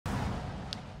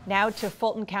Now to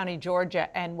Fulton County, Georgia,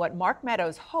 and what Mark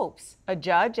Meadows hopes a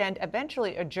judge and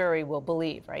eventually a jury will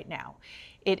believe right now.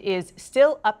 It is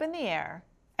still up in the air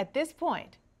at this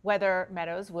point whether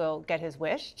Meadows will get his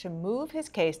wish to move his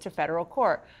case to federal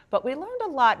court. But we learned a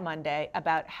lot Monday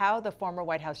about how the former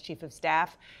White House chief of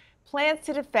staff plans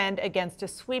to defend against a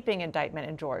sweeping indictment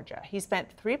in Georgia. He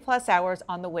spent 3+ hours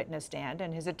on the witness stand,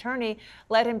 and his attorney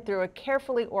led him through a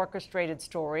carefully orchestrated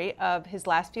story of his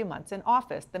last few months in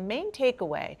office. The main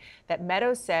takeaway that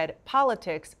Meadows said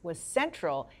politics was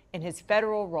central in his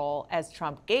federal role as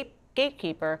Trump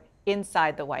gatekeeper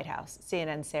inside the White House.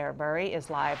 CNN's Sarah Burry is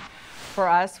live for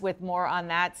us with more on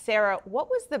that. Sarah, what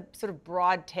was the sort of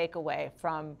broad takeaway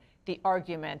from the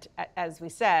argument, as we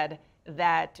said,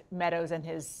 that Meadows and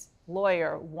his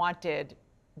lawyer wanted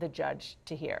the judge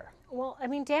to hear? Well, I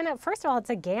mean, Dana, first of all, it's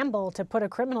a gamble to put a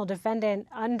criminal defendant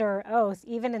under oath,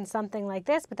 even in something like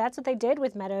this. But that's what they did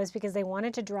with Meadows, because they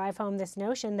wanted to drive home this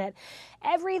notion that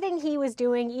everything he was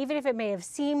doing, even if it may have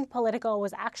seemed political,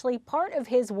 was actually part of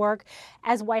his work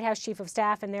as White House chief of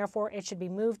staff, and therefore it should be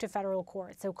moved to federal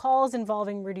court. So calls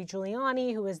involving Rudy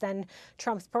Giuliani, who was then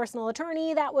Trump's personal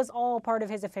attorney, that was all part of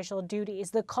his official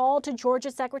duties. The call to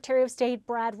Georgia Secretary of State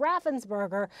Brad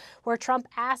Raffensperger, where Trump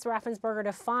asked Raffensperger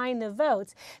to find the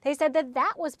votes, they said that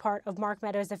that was part of Mark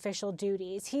Meadows' official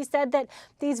duties. He said that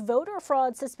these voter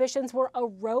fraud suspicions were a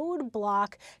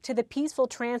roadblock to the peaceful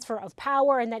transfer of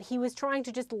power, and that he was trying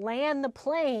to just land the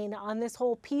plane on this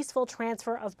whole peaceful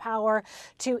transfer of power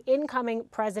to incoming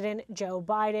President Joe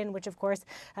Biden, which of course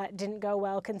didn't go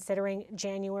well considering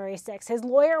January 6th. His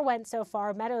lawyer went so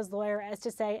far, Meadows' lawyer, as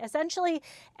to say essentially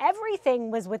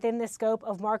everything was within the scope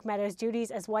of Mark Meadows'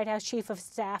 duties as White House chief of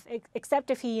staff,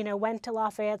 except if he, went to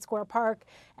Lafayette Square Park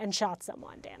and shot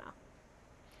someone, Dana.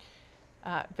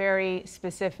 Very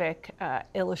specific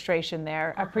illustration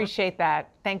there. Appreciate that.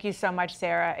 Thank you so much,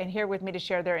 Sarah. And here with me to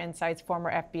share their insights,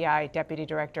 former FBI Deputy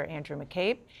Director Andrew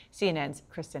McCabe, CNN's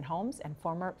Kristen Holmes, and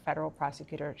former federal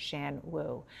prosecutor Shan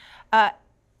Wu.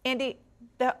 Andy,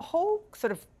 the whole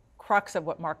sort of crux of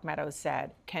what Mark Meadows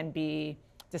said can be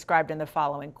described in the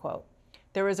following quote: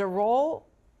 "There is a role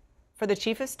for the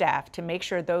chief of staff to make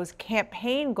sure those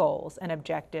campaign goals and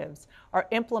objectives are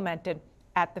implemented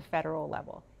at the federal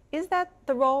level." Is that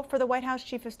the role for the White House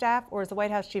chief of staff, or is the White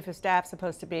House chief of staff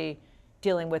supposed to be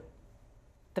dealing with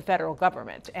the federal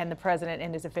government and the president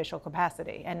in his official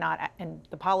capacity, and not in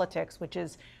the politics, which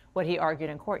is what he argued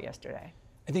in court yesterday?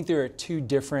 I think there are two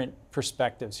different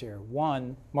perspectives here.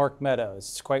 One, Mark Meadows,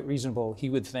 it's quite reasonable. He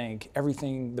would think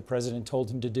everything the president told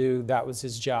him to do, that was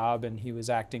his job, and he was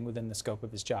acting within the scope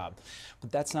of his job.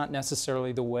 But that's not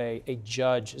necessarily the way a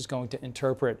judge is going to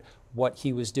interpret what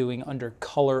he was doing under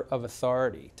color of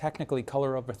authority. Technically,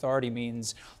 color of authority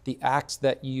means the acts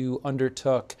that you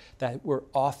undertook that were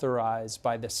authorized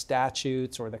by the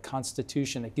statutes or the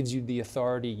Constitution that gives you the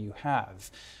authority you have.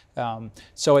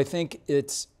 So I think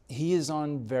he is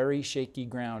on very shaky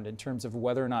ground in terms of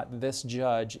whether or not this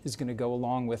judge is going to go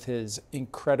along with his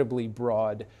incredibly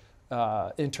broad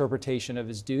interpretation of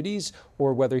his duties,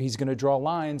 or whether he's going to draw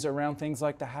lines around things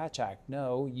like the Hatch Act.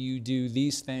 No, you do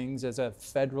these things as a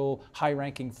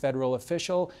high-ranking federal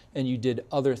official, and you did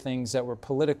other things that were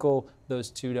political. Those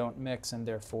two don't mix, and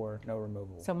therefore no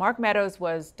removal. So Mark Meadows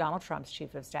was Donald Trump's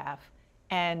chief of staff,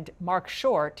 and Mark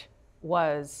Short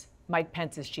was Mike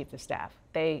Pence's chief of staff.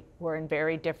 They were in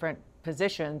very different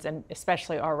positions, and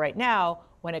especially are right now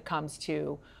when it comes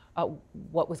to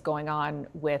what was going on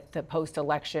with the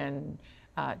post-election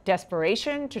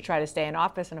desperation to try to stay in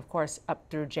office, and of course up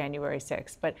through January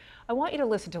 6th. But I want you to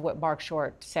listen to what Mark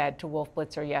Short said to Wolf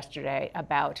Blitzer yesterday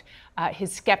about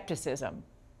his skepticism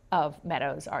of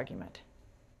Meadows' argument.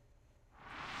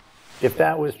 If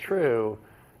that was true,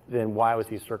 then why was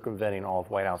he circumventing all of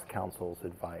White House counsel's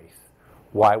advice?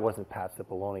 Why wasn't Pat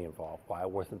Cipollone involved? Why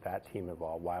wasn't that team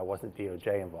involved? Why wasn't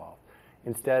DOJ involved?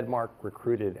 Instead, Mark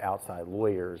recruited outside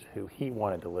lawyers who he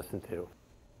wanted to listen to.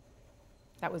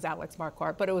 That was Alex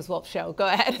Marquardt, but it was Wolf's show. Go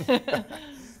ahead.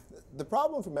 The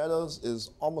problem for Meadows is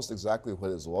almost exactly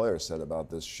what his lawyer said about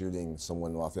this shooting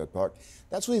someone in Lafayette Park.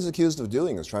 That's what he's accused of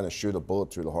doing, is trying to shoot a bullet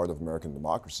through the heart of American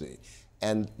democracy.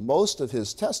 And most of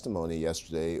his testimony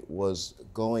yesterday was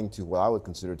going to what I would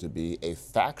consider to be a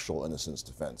factual innocence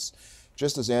defense.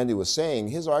 Just as Andy was saying,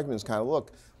 his argument is kind of,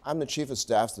 look, I'm the chief of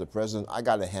staff to the president. I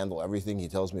got to handle everything. He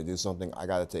tells me to do something. I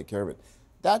got to take care of it.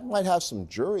 That might have some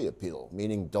jury appeal,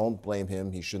 meaning don't blame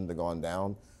him. He shouldn't have gone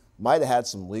down. Might have had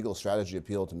some legal strategy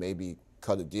appeal to maybe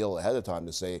cut a deal ahead of time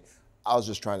to say, I was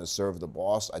just trying to serve the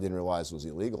boss. I didn't realize it was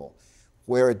illegal.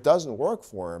 Where it doesn't work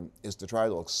for him is to try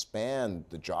to expand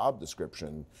the job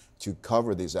description to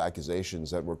cover these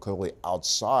accusations that were clearly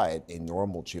outside a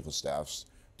normal chief of staff's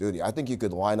duty. I think you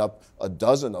could line up a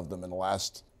dozen of them in the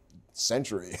last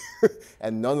century,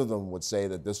 and none of them would say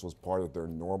that this was part of their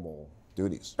normal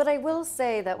duties. But I will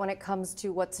say that when it comes to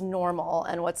what's normal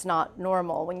and what's not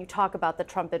normal, when you talk about the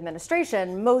Trump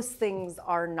administration, most things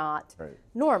are not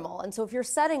normal. And so if you're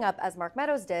setting up, as Mark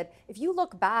Meadows did, if you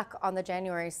look back on the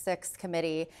January 6th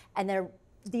committee and there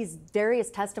these various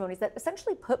testimonies that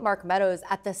essentially put Mark Meadows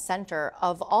at the center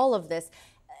of all of this,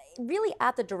 really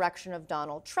at the direction of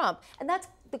Donald Trump. And that's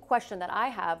the question that I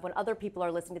have when other people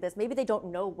are listening to this. Maybe they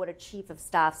don't know what a chief of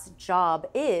staff's job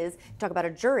is. Talk about a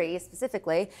jury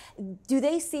specifically. Do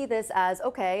they see this as,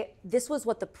 okay, this was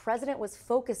what the president was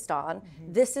focused on.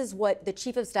 This is what the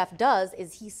chief of staff does,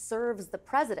 is he serves the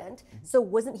president. So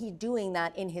wasn't he doing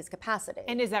that in his capacity?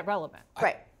 And is that relevant?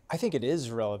 Right. I think it is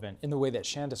relevant in the way that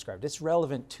Shan described. It's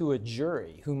relevant to a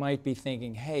jury who might be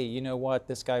thinking, hey, you know what,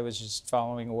 this guy was just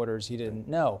following orders he didn't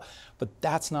know. But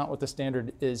that's not what the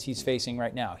standard is he's facing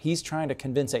right now. He's trying to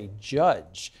convince a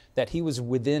judge that he was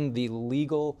within the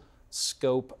legal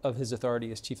scope of his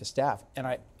authority as chief of staff.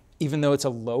 And even though it's a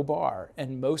low bar,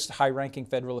 and most high-ranking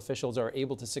federal officials are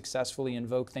able to successfully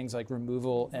invoke things like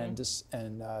removal and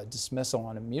dismissal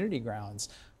on immunity grounds,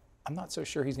 I'm not so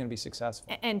sure he's going to be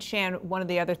successful. And Shan, one of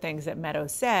the other things that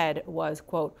Meadows said was,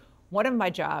 quote, one of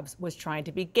my jobs was trying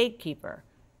to be gatekeeper.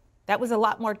 That was a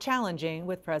lot more challenging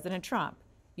with President Trump.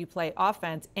 You play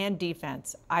offense and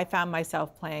defense. I found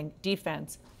myself playing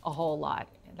defense a whole lot.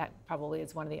 That probably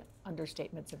is one of the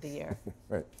understatements of the year.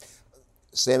 Right.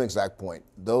 Same exact point.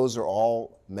 Those are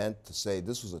all meant to say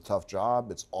this was a tough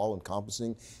job. It's all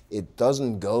encompassing. It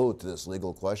doesn't go to this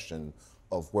legal question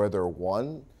of whether,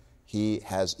 one, he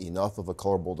has enough of a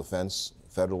colorable defense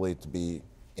federally to be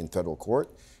in federal court,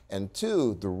 and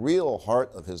two, the real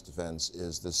heart of his defense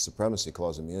is this supremacy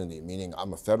clause immunity, meaning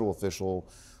I'm a federal official,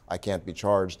 I can't be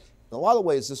charged. In a lot of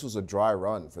ways, this was a dry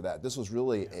run for that. This was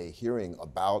really a hearing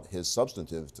about his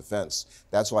substantive defense.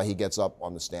 That's why he gets up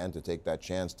on the stand to take that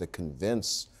chance to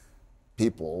convince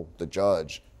people, the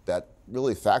judge, that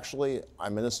really factually,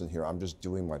 I'm innocent here, I'm just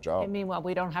doing my job. And meanwhile,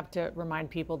 we don't have to remind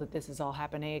people that this is all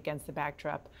happening against the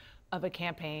backdrop of a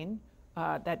campaign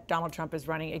that Donald Trump is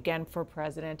running again for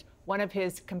president. One of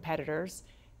his competitors,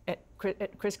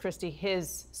 Chris Christie,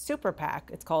 his super PAC,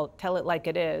 it's called Tell It Like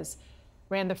It Is,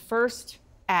 ran the first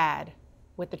ad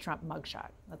with the Trump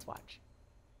mugshot. Let's watch.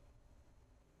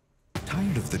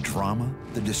 Tired of the drama,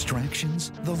 the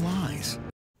distractions, the lies?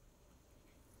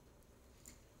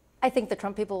 I think the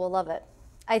Trump people will love it.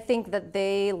 I think that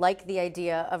they like the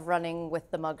idea of running with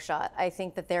the mugshot. I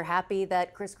think that they're happy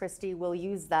that Chris Christie will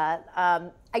use that.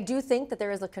 I do think that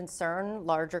there is a concern,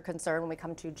 larger concern, when we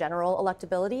come to general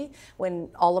electability, when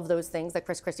all of those things that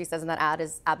Chris Christie says in that ad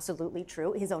is absolutely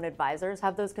true. His own advisors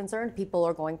have those concerns. People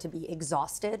are going to be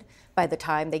exhausted by the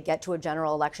time they get to a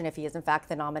general election if he is in fact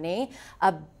the nominee.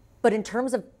 But in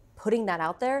terms of putting that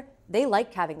out there, they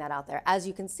like having that out there. As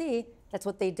you can see, that's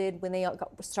what they did when they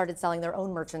started selling their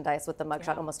own merchandise with the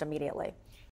mugshot almost immediately.